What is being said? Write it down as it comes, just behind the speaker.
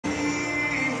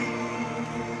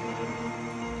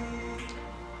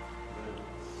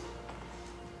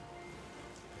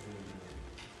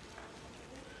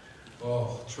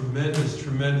Oh, tremendous,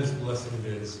 tremendous blessing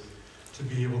it is to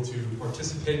be able to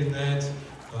participate in that.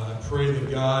 I pray that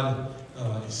God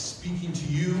is speaking to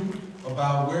you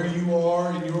about where you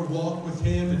are in your walk with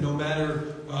Him, and no matter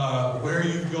where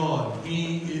you've gone,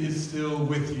 He is still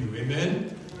with you.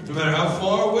 Amen? No matter how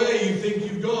far away you think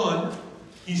you've gone,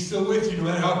 He's still with you. No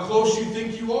matter how close you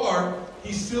think you are,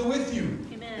 He's still with you.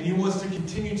 Amen. And He wants to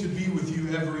continue to be with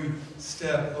you every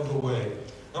step of the way.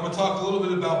 I'm going to talk a little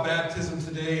bit about baptism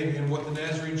today and what the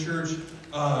Nazarene Church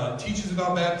teaches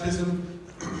about baptism.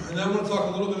 And then I want to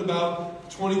talk a little bit about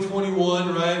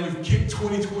 2021, right? We've kicked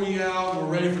 2020 out. We're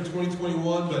ready for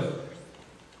 2021, but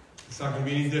it's not going to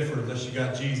be any different unless you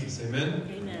got Jesus. Amen?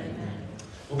 Amen.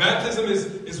 Well, baptism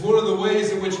is one of the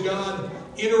ways in which God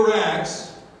interacts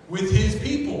with His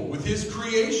people, with His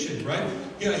creation, right?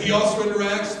 Yeah, He also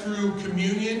interacts through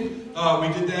communion. We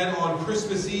did that on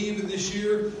Christmas Eve this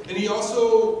year. And He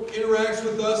also interacts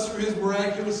with us through His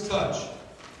miraculous touch,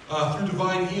 through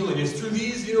divine healing. It's through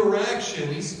these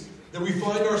interactions that we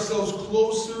find ourselves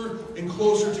closer and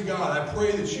closer to God. I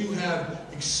pray that you have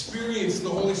experienced the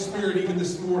Holy Spirit even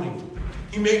this morning.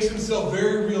 He makes Himself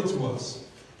very real to us.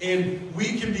 And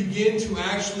we can begin to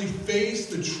actually face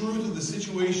the truth of the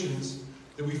situations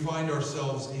that we find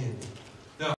ourselves in.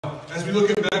 Now, as we look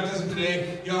at baptism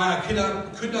today, I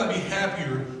could not be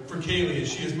happier for Kaylee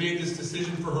as she has made this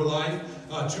decision for her life,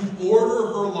 to order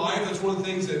her life. That's one of the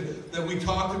things that we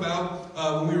talked about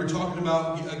when we were talking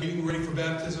about getting ready for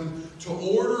baptism, to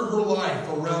order her life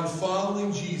around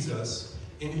following Jesus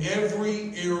in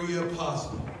every area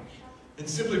possible. And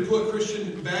simply put,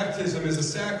 Christian baptism is a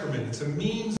sacrament. It's a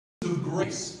means of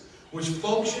grace, which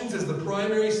functions as the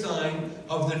primary sign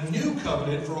of the new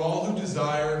covenant for all who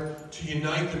desire to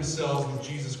unite themselves with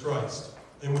Jesus Christ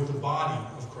and with the body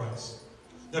of Christ.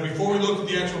 Now, before we look at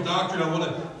the actual doctrine, I want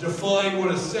to define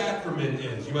what a sacrament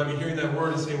is. You might be hearing that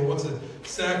word and saying, well, what's a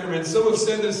sacrament? Some have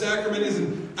said that a sacrament is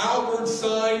an outward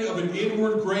sign of an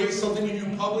inward grace, something you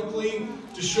do publicly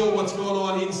to show what's going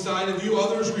on inside of you.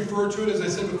 Others refer to it, as I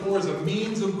said before, as a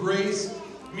means of grace,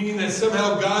 meaning that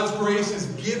somehow God's grace is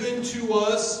given to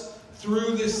us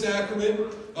through this sacrament.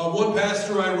 One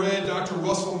pastor I read, Dr.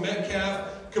 Russell Metcalf,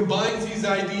 combines these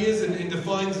ideas and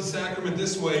defines the sacrament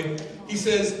this way. He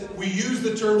says, we use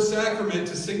the term sacrament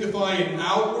to signify an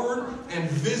outward and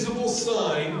visible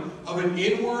sign of an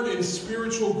inward and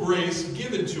spiritual grace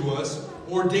given to us,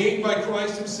 ordained by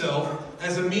Christ Himself,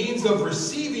 as a means of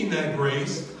receiving that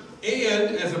grace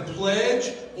and as a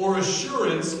pledge or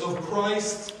assurance of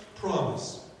Christ's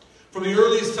promise. From the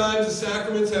earliest times, the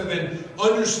sacraments have been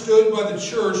understood by the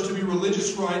church to be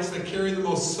religious rites that carry the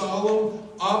most solemn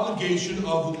obligation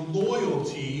of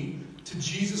loyalty to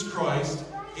Jesus Christ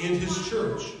and His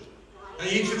church. Now,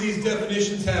 each of these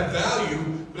definitions have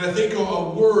value, but I think a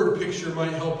word picture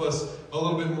might help us a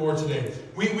little bit more today.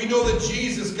 We know that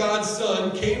Jesus, God's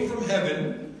Son, came from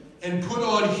heaven and put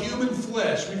on human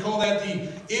flesh. We call that the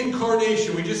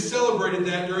incarnation. We just celebrated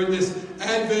that during this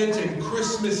Advent and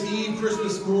Christmas Eve,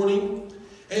 Christmas morning.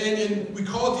 And we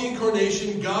call it the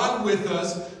incarnation, God with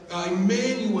us.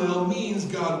 Emmanuel means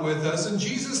God with us. And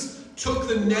Jesus took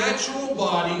the natural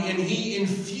body and He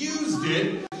infused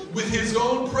it with His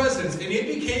own presence. And it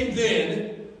became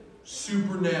then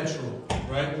supernatural,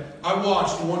 right? I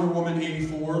watched Wonder Woman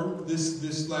 84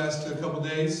 this last couple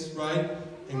days, right?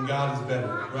 And God is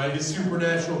better, right? His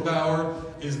supernatural power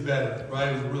is better,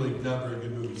 right? It was really not a very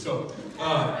good movie. So,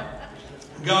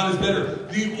 God is better.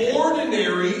 The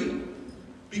ordinary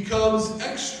becomes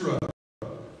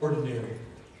extraordinary.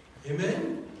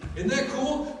 Amen? Isn't that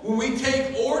cool? When we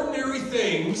take ordinary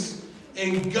things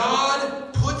and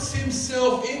God puts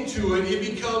Himself into it, it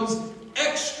becomes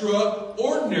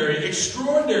extraordinary,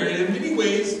 extraordinary. And in many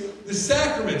ways, the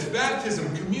sacraments,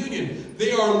 baptism, communion,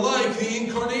 they are like the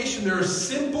incarnation. They are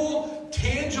simple,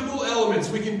 tangible elements.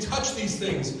 We can touch these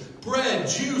things. Bread,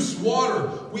 juice, water.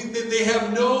 They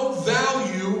have no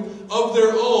value of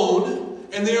their own,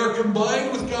 and they are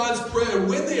combined with God's presence.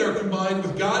 When they are combined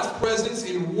with God's presence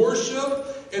in worship,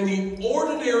 and the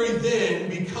ordinary then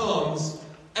becomes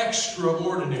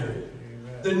extraordinary.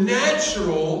 Amen. The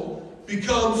natural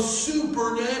becomes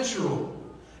supernatural.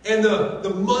 And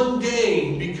the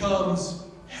mundane becomes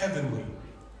heavenly.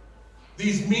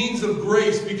 These means of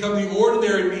grace become the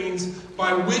ordinary means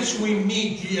by which we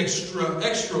meet the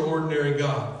extraordinary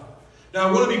God. Now,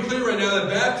 I want to be clear right now that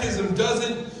baptism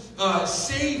doesn't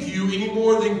save you any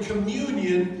more than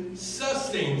communion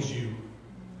sustains you.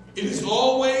 It is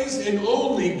always and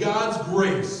only God's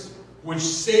grace which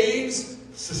saves,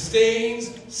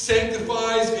 sustains,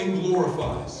 sanctifies, and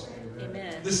glorifies.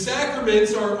 Amen. The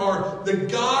sacraments are the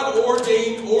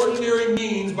God-ordained ordinary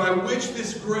means by which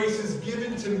this grace is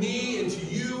given to me and to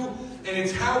you, and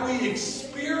it's how we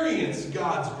experience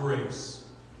God's grace.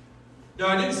 Now,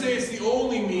 I didn't say it's the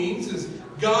only means, as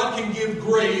God can give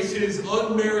grace, His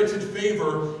unmerited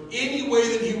favor, any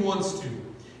way that He wants to.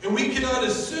 And we cannot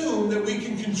assume that we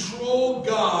can control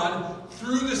God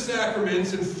through the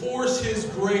sacraments and force His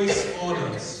grace on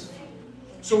us.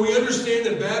 So we understand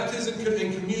that baptism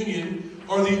and communion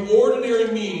are the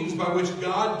ordinary means by which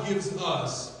God gives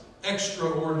us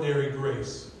extraordinary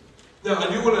grace. Now,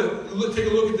 I do want to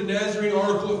take a look at the Nazarene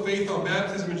Article of Faith on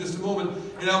baptism in just a moment,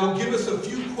 and I will give us a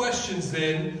few questions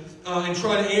then and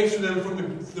try to answer them from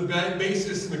the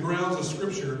basis and the grounds of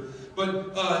Scripture.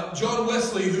 But John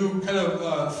Wesley, who kind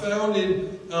of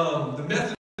founded the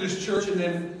Methodist Church and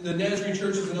then the Nazarene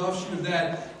Church as an offshoot of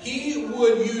that, he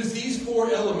would use these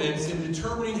four elements in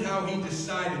determining how he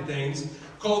decided things,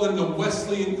 call them the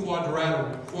Wesleyan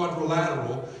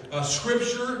quadrilateral,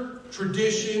 Scripture,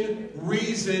 tradition,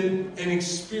 reason, and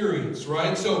experience,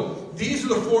 right? So these are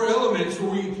the four elements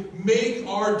where we make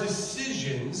our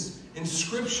decisions in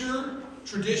Scripture,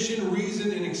 tradition,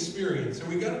 reason, and experience. And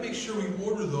we've got to make sure we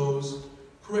order those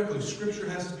correctly. Scripture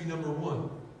has to be number one.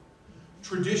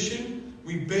 Tradition,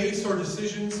 we base our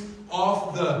decisions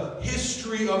off the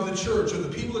history of the church, of the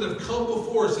people that have come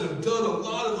before us, that have done a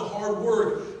lot of the hard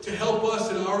work to help us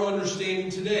in our understanding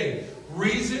today.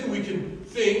 Reason, we can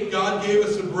think God gave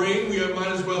us a brain, we might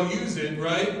as well use it,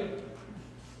 right?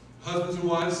 Husbands and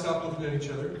wives, stop looking at each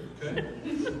other, okay?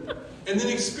 And then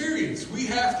experience. We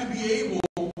have to be able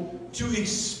to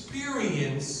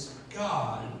experience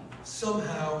God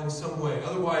somehow in some way.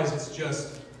 Otherwise, it's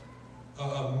just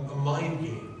a mind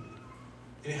game.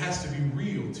 And it has to be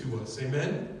real to us.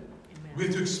 Amen? We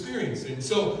have to experience it.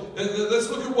 So let's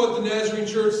look at what the Nazarene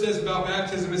Church says about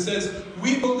baptism. It says,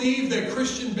 we believe that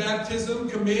Christian baptism,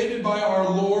 commanded by our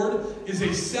Lord, is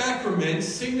a sacrament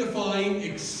signifying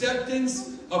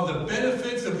acceptance of the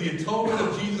benefits of the atonement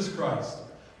of Jesus Christ,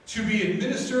 to be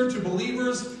administered to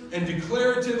believers and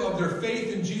declarative of their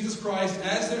faith in Jesus Christ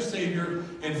as their Savior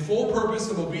and full purpose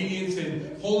of obedience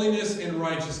in holiness and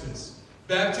righteousness.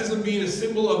 Baptism being a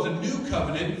symbol of the new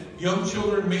covenant, young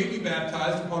children may be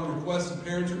baptized upon request of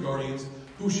parents or guardians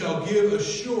who shall give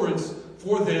assurance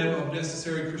for them of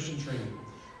necessary Christian training.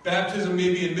 Baptism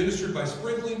may be administered by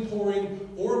sprinkling, pouring,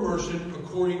 or immersion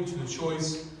according to the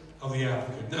choice of the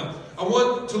applicant. Now, I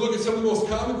want to look at some of the most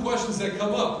common questions that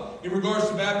come up in regards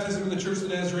to baptism in the Church of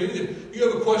the Nazarene. If you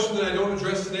have a question that I don't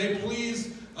address today, please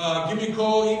give me a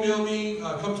call, email me,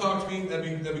 come talk to me.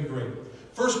 That'd be great.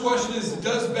 First question is,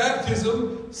 does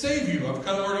baptism save you? I've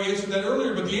kind of already answered that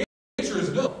earlier, but the answer is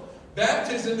no.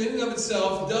 Baptism in and of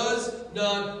itself does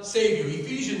not save you.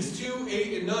 Ephesians 2,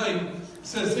 8, and 9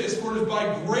 says this, for it is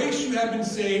by grace you have been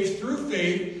saved through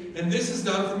faith, and this is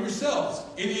not from yourselves.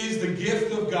 It is the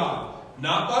gift of God,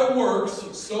 not by works,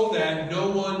 so that no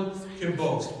one can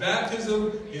boast.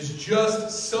 Baptism is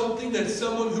just something that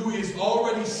someone who is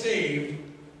already saved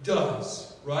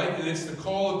does, right? And it's the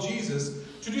call of Jesus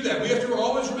to do that. We have to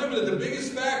always remember that the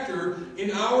biggest factor in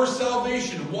our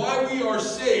salvation, why we are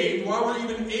saved, why we're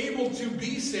even able to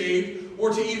be saved,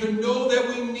 or to even know that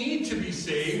we need to be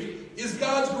saved, is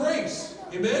God's grace.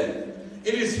 Amen?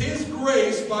 It is His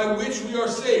grace by which we are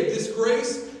saved. This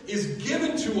grace is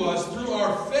given to us through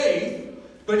our faith,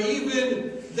 but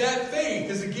even that faith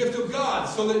is a gift of God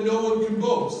so that no one can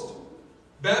boast.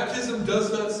 Baptism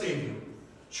does not save you.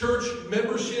 Church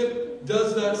membership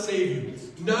does not save you.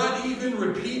 Not even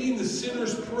repeating the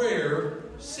sinner's prayer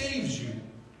saves you.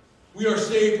 We are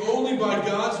saved only by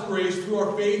God's grace through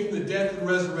our faith in the death and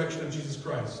resurrection of Jesus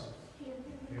Christ.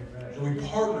 And we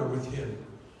partner with Him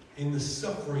in the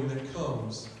suffering that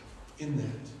comes in that.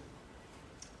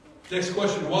 Next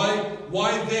question,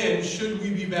 why then should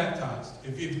we be baptized?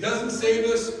 If it doesn't save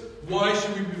us, why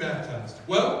should we be baptized?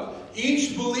 Well,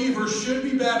 each believer should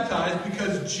be baptized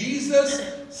because Jesus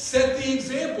set the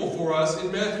example for us in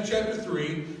Matthew chapter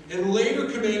 3 and later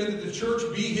commanded that the church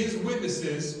be His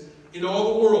witnesses in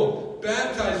all the world,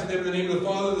 baptizing them in the name of the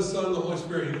Father, the Son, and the Holy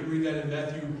Spirit. You can read that in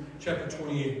Matthew chapter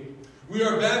 28. We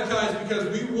are baptized because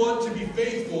we want to be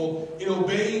faithful in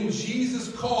obeying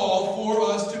Jesus' call for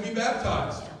us to be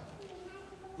baptized.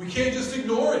 We can't just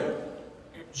ignore it.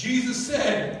 Jesus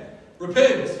said,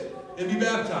 repent and be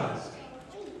baptized.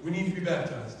 We need to be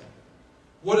baptized.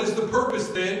 What is the purpose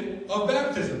then of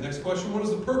baptism? Next question, what is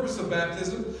the purpose of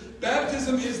baptism?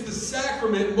 Baptism is the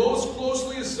sacrament most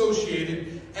closely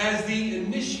associated as the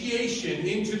initiation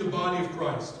into the body of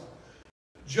Christ.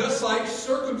 Just like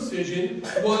circumcision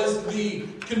was the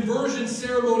conversion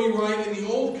ceremony rite in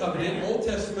the Old Covenant, Old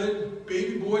Testament,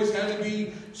 baby boys had to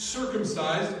be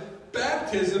circumcised.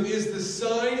 Baptism is the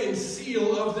sign and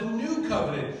seal of the new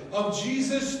covenant, of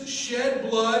Jesus shed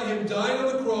blood, Him dying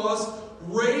on the cross,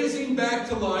 raising back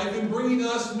to life, and bringing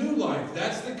us new life.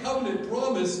 That's the covenant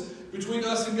promise between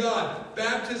us and God.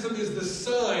 Baptism is the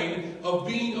sign of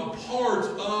being a part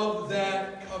of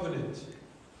that covenant.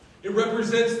 It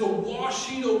represents the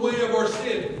washing away of our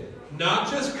sin.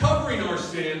 Not just covering our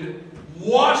sin,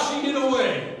 washing it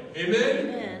away. Amen?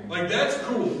 Amen. Like, that's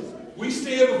cool. We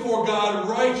stand before God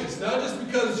righteous, not just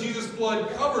because Jesus' blood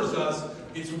covers us,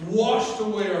 it's washed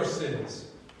away our sins.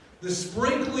 The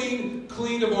sprinkling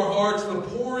clean of our hearts, the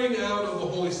pouring out of the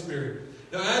Holy Spirit.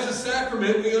 Now, as a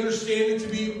sacrament, we understand it to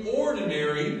be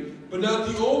ordinary, but not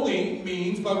the only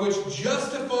means by which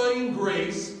justifying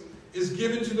grace is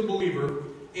given to the believer,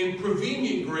 and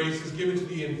prevenient grace is given to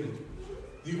the infant.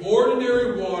 The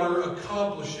ordinary water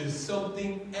accomplishes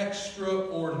something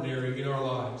extraordinary in our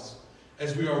lives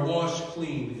as we are washed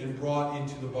clean and brought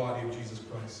into the body of Jesus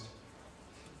Christ.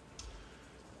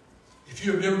 If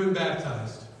you have never been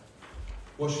baptized,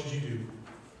 what should you do? You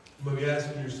might be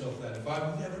asking yourself that. If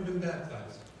I've never been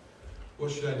baptized, what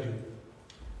should I do?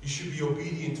 You should be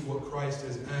obedient to what Christ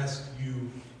has asked you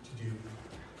to do.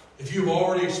 If you have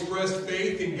already expressed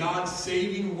faith in God's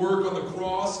saving work on the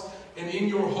cross and in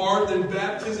your heart, then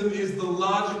baptism is the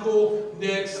logical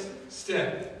next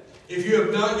step. If you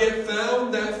have not yet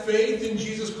found that faith in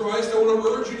Jesus Christ, I want to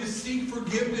urge you to seek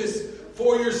forgiveness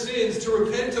for your sins, to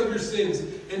repent of your sins,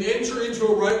 and enter into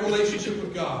a right relationship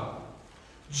with God.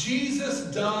 Jesus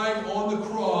died on the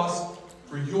cross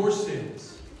for your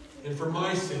sins and for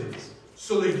my sins,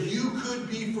 so that you could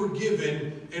be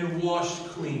forgiven and washed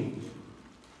clean.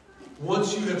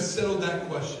 Once you have settled that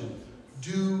question,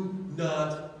 do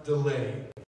not delay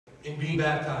in being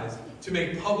baptized, to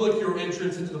make public your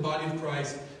entrance into the body of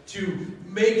Christ, to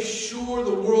make sure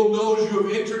the world knows you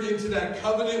have entered into that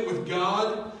covenant with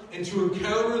God, and to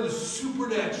encounter the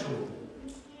supernatural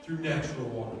through natural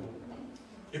water.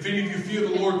 If any of you feel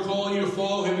the Lord calling you to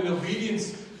follow Him in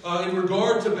obedience in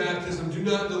regard to baptism, do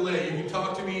not delay. You can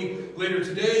talk to me later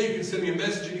today. You can send me a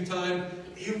message anytime.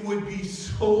 It would be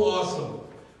so awesome,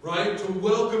 right, to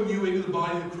welcome you into the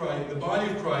body of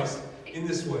Christ in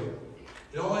this way.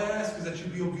 And all I ask is that you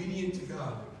be obedient to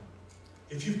God.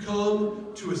 If you've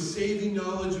come to a saving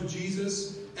knowledge of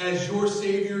Jesus as your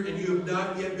Savior and you have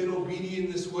not yet been obedient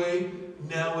in this way,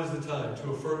 now is the time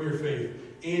to affirm your faith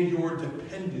and your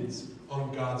dependence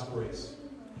on God's grace.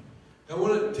 I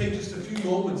want to take just a few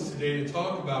moments today to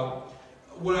talk about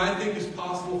what I think is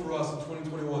possible for us in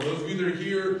 2021. Those of you that are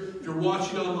here, if you're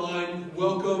watching online,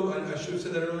 welcome. I should have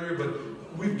said that earlier, but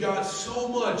we've got so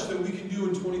much that we can do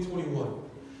in 2021.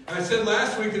 And I said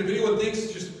last week that if anyone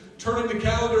thinks just turning the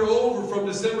calendar over from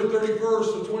December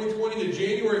 31st of 2020 to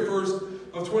January 1st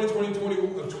of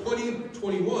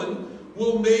 2021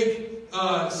 will make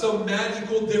some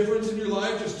magical difference in your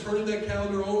life, just turning that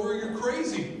calendar over, you're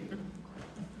crazy.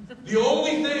 The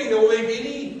only thing that will make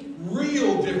any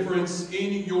real difference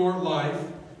in your life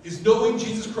is knowing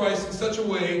Jesus Christ in such a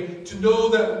way to know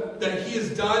that He has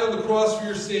died on the cross for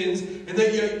your sins, and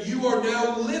that yet you are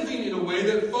now living in a way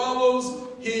that follows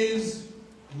His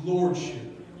lordship.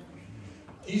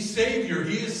 He's Savior.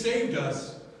 He has saved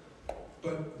us.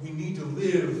 But we need to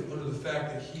live under the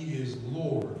fact that He is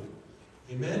Lord.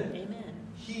 Amen? Amen.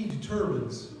 He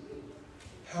determines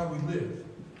how we live.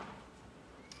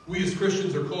 We as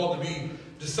Christians are called to be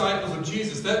disciples of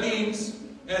Jesus. That means,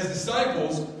 as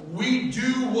disciples, we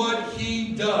do what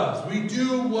He does. We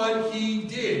do what He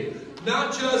did.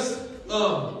 Not just,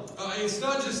 it's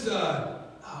not just, I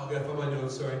gotta find my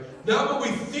notes, sorry. Not what we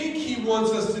think He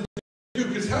wants us to do.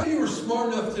 Because how many of you are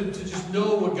smart enough to just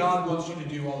know what God wants you to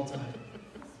do all the time?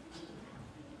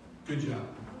 Good job.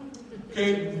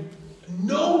 Okay?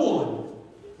 No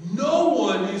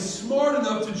one is smart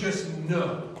enough to just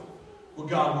know what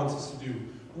God wants us to do.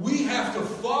 We have to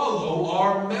follow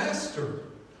our Master.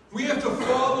 We have to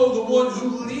follow the one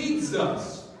who leads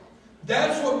us.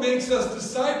 That's what makes us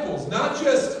disciples. Not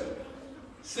just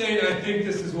saying, I think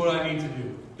this is what I need to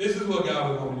do. This is what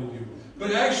God would want me to do.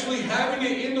 But actually having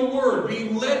it in the Word,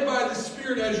 being led by the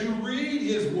Spirit as you read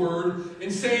His Word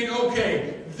and saying,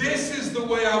 okay, this is the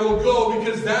way I will go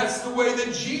because that's the way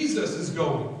that Jesus is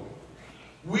going.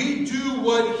 We do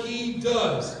what He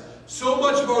does. So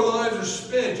much of our lives are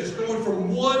spent just going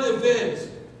from one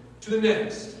event to the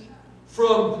next.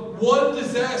 From one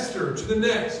disaster to the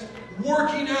next.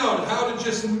 Working out how to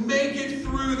just make it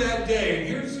through that day.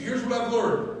 And here's what I've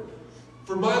learned.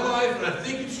 For my life, and I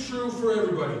think it's true for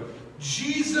everybody.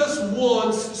 Jesus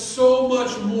wants so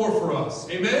much more for us.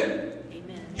 Amen?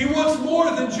 Amen. He wants more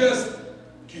than just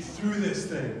get through this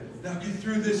thing. Now get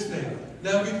through this thing.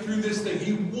 Now get through this thing.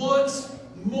 He wants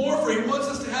more for you. He wants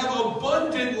us to have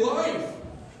abundant life.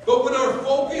 But when our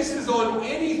focus is on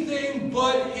anything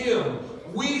but Him,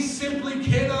 we simply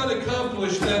cannot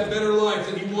accomplish that better life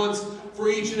that He wants for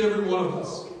each and every one of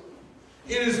us.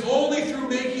 It is only through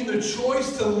making the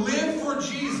choice to live for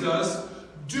Jesus,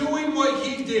 doing what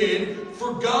He did,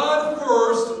 for God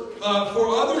first, for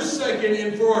others second,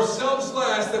 and for ourselves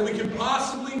last, that we can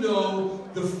possibly know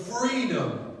the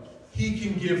freedom He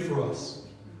can give for us.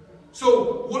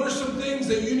 So, what are some things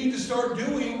that you need to start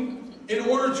doing in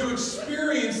order to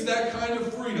experience that kind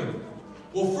of freedom?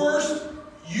 Well, first,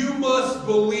 you must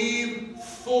believe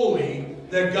fully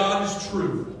that God is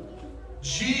true.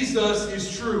 Jesus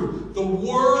is true. The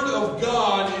Word of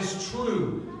God is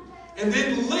true. And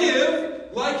then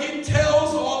live like it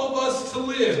tells all of us to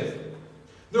live.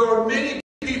 There are many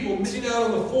people missing out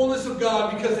on the fullness of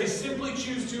God because they simply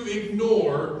choose to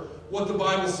ignore what the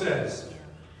Bible says.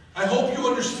 I hope you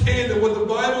understand that what the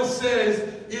Bible says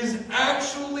is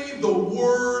actually the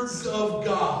words of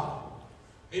God.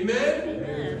 Amen?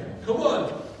 Amen. Come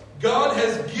on. God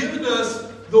has given us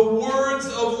the words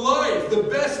of life. The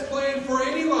best plan for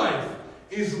any life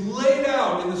is laid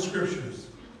out in the Scriptures.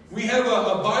 We have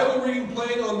a Bible reading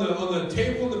plan on the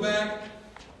table in the back.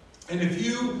 And if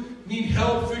you need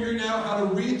help figuring out how to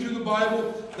read through the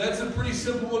Bible, that's a pretty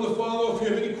simple one to follow. If you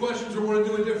have any questions or want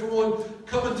to do a different one,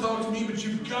 come and talk to me. But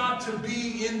you've got to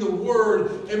be in the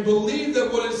Word and believe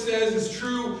that what it says is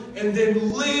true, and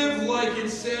then live like it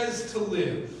says to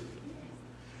live.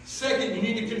 Second, you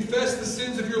need to confess the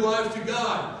sins of your life to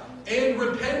God and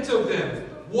repent of them.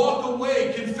 Walk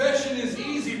away. Confession is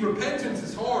easy. Repentance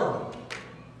is hard.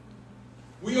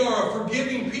 We are a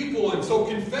forgiving people, and so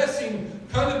confessing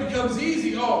kind of becomes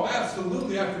easy. Oh,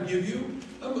 absolutely, I forgive you.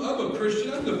 I'm a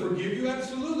Christian. I'm going to forgive you,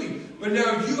 absolutely. But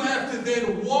now you have to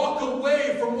then walk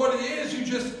away from what it is you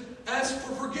just asked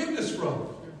for forgiveness from.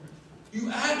 You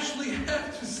actually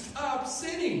have to stop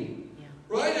sinning,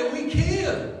 right? And we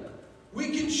can.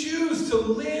 We can choose to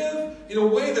live in a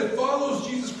way that follows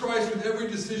Jesus Christ with every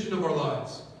decision of our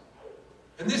lives.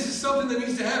 And this is something that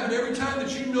needs to happen every time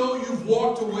that you know you've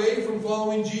walked away from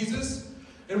following Jesus.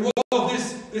 And while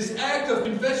this act of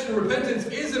confession and repentance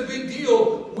is a big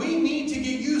deal, we need to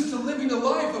get used to living a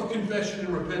life of confession and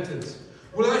repentance.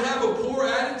 When I have a poor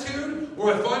attitude,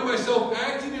 or I find myself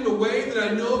acting in a way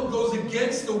that I know goes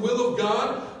against the will of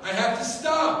God, I have to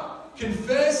stop,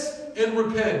 confess, and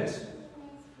repent.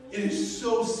 It is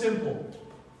so simple,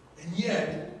 and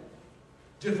yet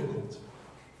difficult.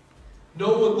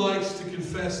 No one likes to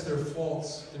confess their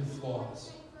faults and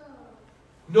flaws.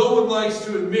 No one likes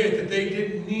to admit that they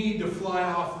didn't need to fly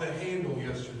off the handle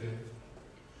yesterday.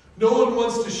 No one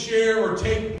wants to share or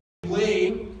take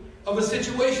blame of a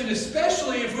situation,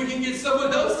 especially if we can get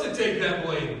someone else to take that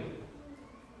blame.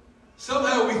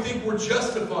 Somehow we think we're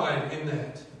justified in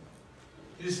that.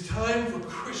 It is time for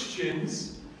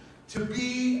Christians to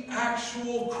be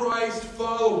actual Christ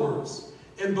followers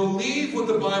and believe what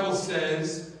the Bible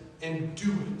says and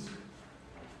do it.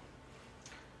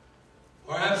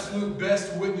 Our absolute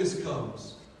best witness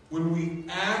comes when we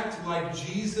act like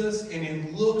Jesus and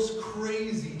it looks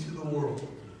crazy to the world.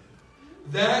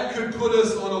 That could put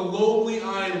us on a lonely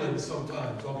island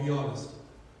sometimes, I'll be honest.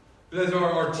 But as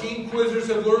our teen quizzers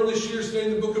have learned this year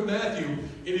studying the book of Matthew,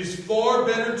 it is far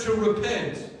better to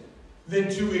repent than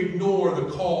to ignore the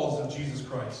calls of Jesus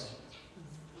Christ.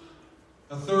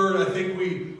 A third, I think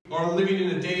we are living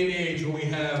in a day and age when we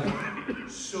have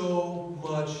so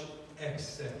much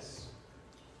excess.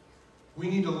 We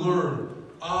need to learn,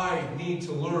 I need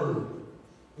to learn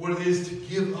what it is to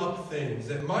give up things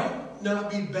that might not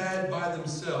be bad by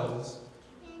themselves,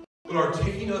 but are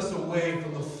taking us away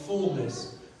from the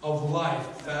fullness of life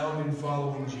found in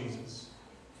following Jesus.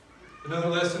 Another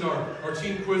lesson our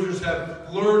teen quizzers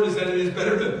have learned is that it is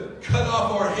better to cut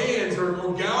off our hands or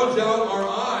gouge out our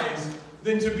eyes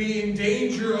than to be in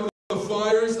danger of the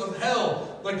fires of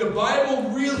hell. Like the Bible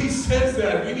really says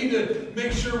that. We need to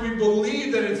make sure we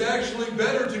believe that it's actually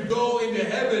better to go into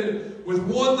heaven with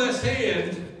one less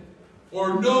hand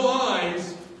or no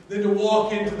eyes than to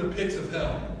walk into the pits of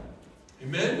hell.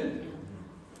 Amen?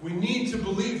 We need to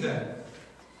believe that.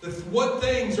 That what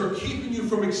things are keeping you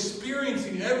from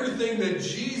experiencing everything that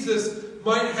Jesus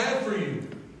might have for you?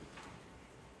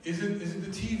 Is it the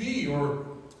TV or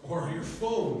your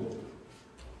phone?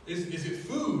 Is it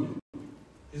food?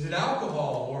 Is it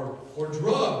alcohol or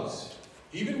drugs?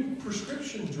 Even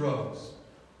prescription drugs?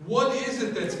 What is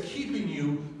it that's keeping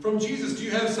you from Jesus? Do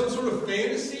you have some sort of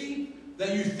fantasy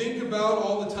that you think about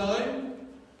all the time,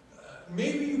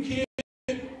 maybe you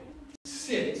can't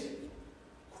sit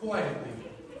quietly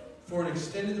for an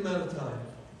extended amount of time.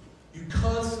 You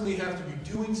constantly have to be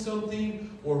doing something,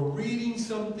 or reading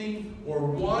something, or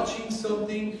watching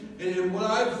something. And what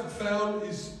I've found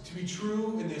is to be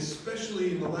true, and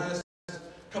especially in the last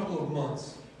couple of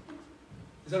months,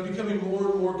 is I'm becoming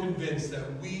more and more convinced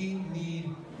that we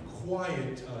need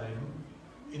quiet time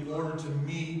in order to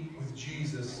meet with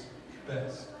Jesus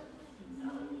best.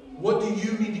 What do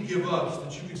you need to give up so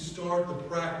that you can start the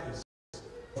practice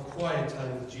of quiet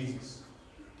time with Jesus?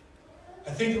 I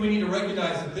think that we need to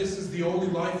recognize that this is the only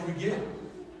life we get.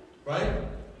 Right?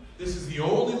 This is the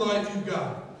only life you've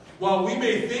got. While we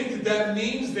may think that that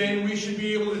means then we should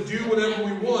be able to do whatever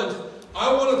we want,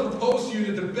 I want to propose to you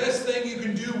that the best thing you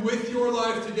can do with your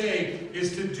life today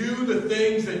is to do the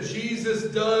things that Jesus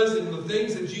does and the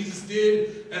things that Jesus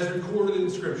did as recorded in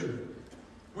Scripture.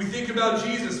 We think about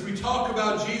Jesus, we talk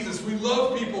about Jesus, we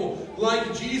love people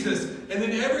like Jesus, and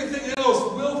then everything else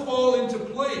will fall into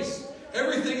place.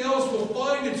 Everything else will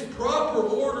find its proper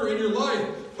order in your life,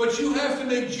 but you have to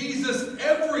make Jesus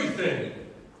everything.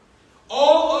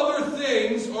 All other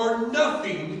things are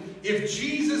nothing if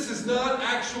Jesus is not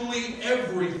actually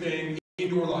everything in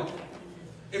your life.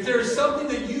 If there is something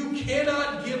that you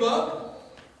cannot give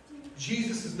up,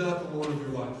 Jesus is not the Lord of your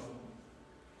life.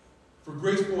 For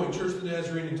Grace Pointe, Church of the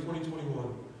Nazarene in 2021,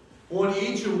 I want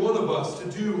each and one of us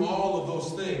to do all of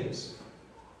those things.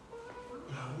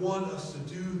 But I want us to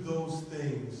do those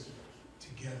things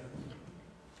together.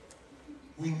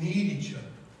 We need each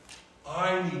other.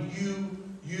 I need you,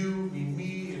 you need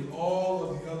me, and all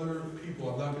of the other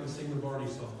people. I'm not going to sing the Barney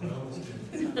song, but I almost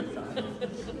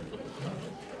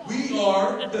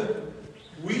did.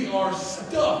 We are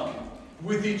stuck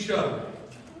with each other.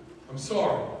 I'm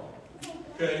sorry.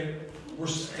 Okay? We're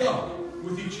stuck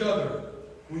with each other.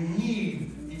 We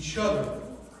need each other.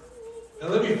 Now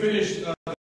let me finish the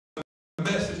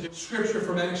message. Scripture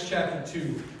from Acts chapter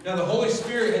 2. Now the Holy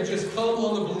Spirit had just come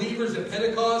on the believers at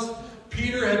Pentecost.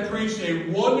 Peter had preached a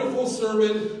wonderful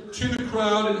sermon to the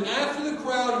crowd. And after the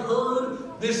crowd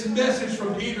heard this message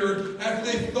from Peter, after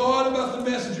they thought about the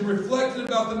message and reflected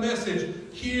about the message,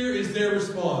 here is their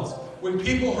response. When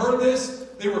people heard this,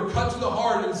 they were cut to the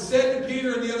heart and said to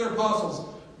Peter and the other apostles,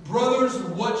 "Brothers,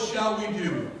 what shall we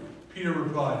do?" Peter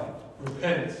replied,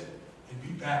 "Repent and be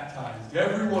baptized,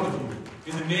 every one of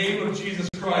you, in the name of Jesus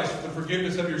Christ for the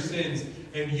forgiveness of your sins,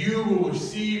 and you will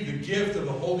receive the gift of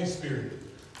the Holy Spirit.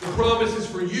 The promise is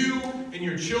for you and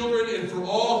your children and for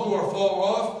all who are far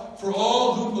off, for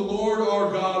all whom the Lord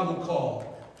our God will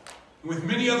call." And with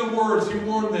many other words, he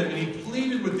warned them and he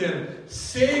pleaded with them,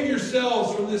 "Save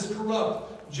yourselves from this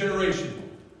corrupt generation."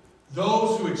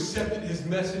 Those who accepted his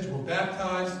message were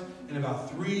baptized, and about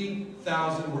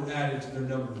 3,000 were added to their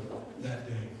number that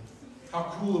day.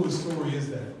 How cool of a story is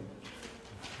that?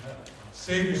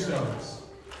 Save yourselves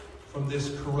from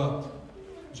this corrupt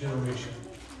generation.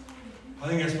 I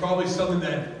think that's probably something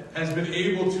that has been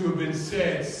able to have been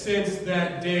said since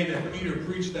that day that Peter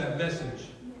preached that message.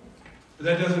 But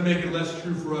that doesn't make it less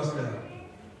true for us now.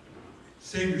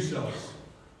 Save yourselves.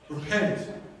 Repent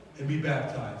and be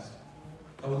baptized.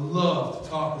 I would love to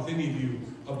talk with any of you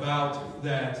about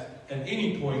that at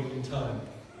any point in time.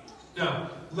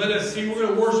 Now, let us see. We're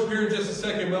going to worship here in just a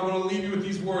second, but I want to leave you with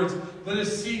these words. Let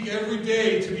us seek every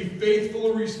day to be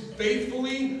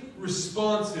faithfully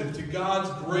responsive to God's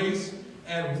grace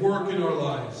at work in our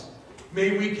lives.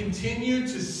 May we continue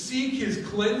to seek His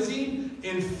cleansing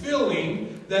and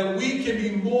filling that we can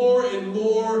be more and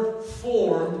more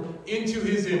formed into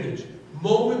His image,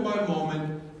 moment by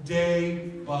moment, day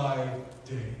by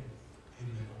day.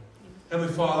 Amen.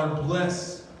 Heavenly Father,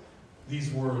 bless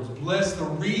these words. Bless the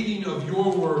reading of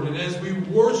your word. And as we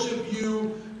worship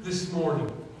you this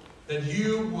morning, that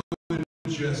you would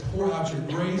just pour out your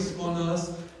grace on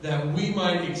us, that we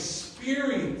might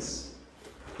experience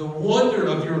the wonder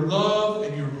of your love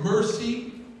and your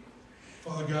mercy.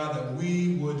 Father God, that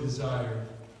we would desire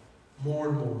more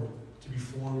and more to be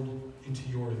formed into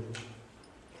your image.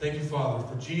 Thank you, Father,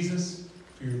 for Jesus,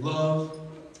 for your love,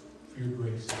 for your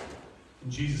grace.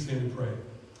 In Jesus' name we pray.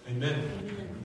 Amen. Amen.